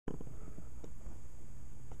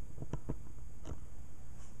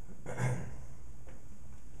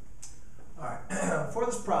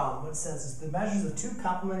this problem, what it says is the measures of two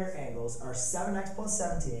complementary angles are 7x plus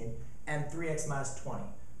 17 and 3x minus 20.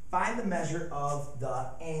 Find the measure of the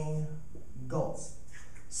angles.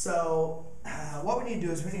 So what we need to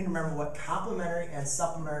do is we need to remember what complementary and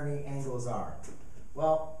supplementary angles are.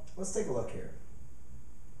 Well, let's take a look here.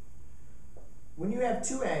 When you have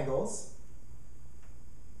two angles,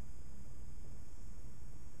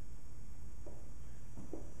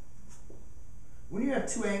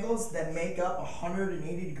 that make up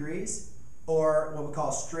 180 degrees, or what we call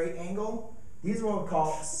a straight angle, these are what we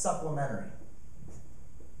call supplementary.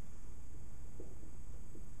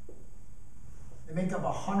 They make up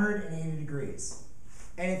 180 degrees.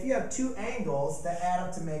 And if you have two angles that add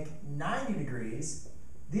up to make 90 degrees,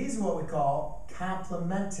 these are what we call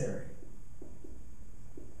complementary.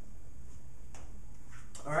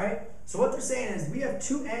 All right? So what they're saying is we have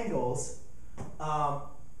two angles,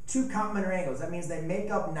 two complementary angles. That means they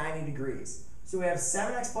make up 90 degrees. So we have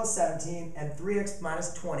 7x plus 17 and 3x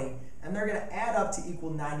minus 20, and they're going to add up to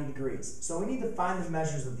equal 90 degrees. So we need to find the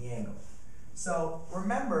measures of the angle. So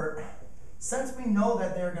remember, since we know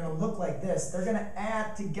that they're going to look like this, they're going to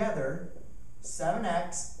add together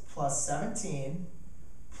 7x plus 17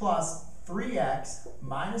 plus 3x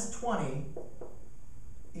minus 20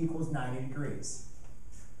 equals 90 degrees.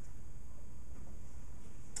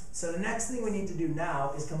 So the next thing we need to do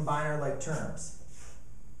now is combine our like terms.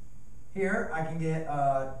 Here I can get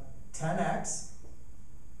 10x,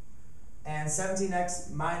 and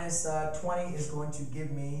 17x minus 20 is going to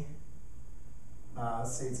give me,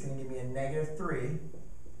 let's say it's going to give me a negative 3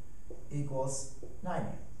 equals 90.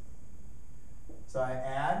 So I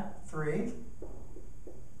add 3,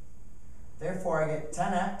 therefore I get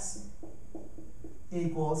 10x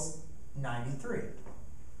equals 93.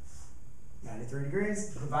 93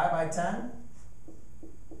 degrees, divide by 10,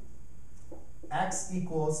 x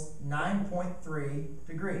equals 9.3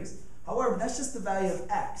 degrees. However, that's just the value of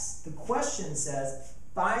x. The question says,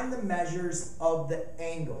 find the measures of the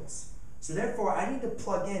angles. So therefore, I need to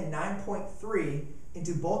plug in 9.3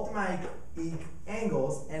 into both of my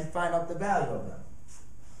angles and find out the value of them.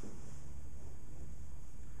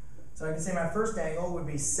 So I can say my first angle would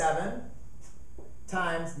be 7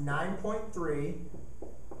 times 9.3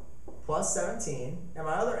 plus 17, and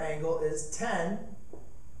my other angle is 10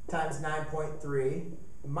 times 9.3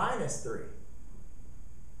 minus 3.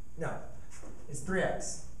 No, it's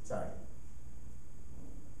 3x, sorry.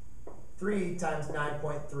 3 times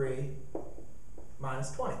 9.3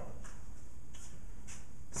 minus 20.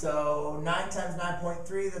 So 9 times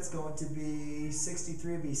 9.3, that's going to be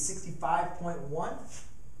 63, be 65.1.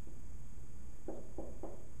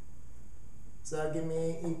 So that'll give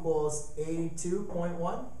me equals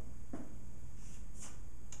 82.1.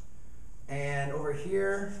 And over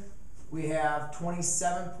here, we have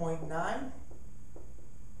 27.9.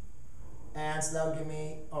 And so that'll give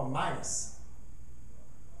me, oh, minus.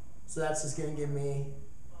 So that's just going to give me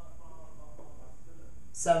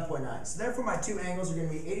 7.9. So therefore, my two angles are going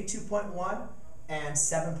to be 82.1 and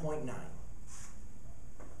 7.9.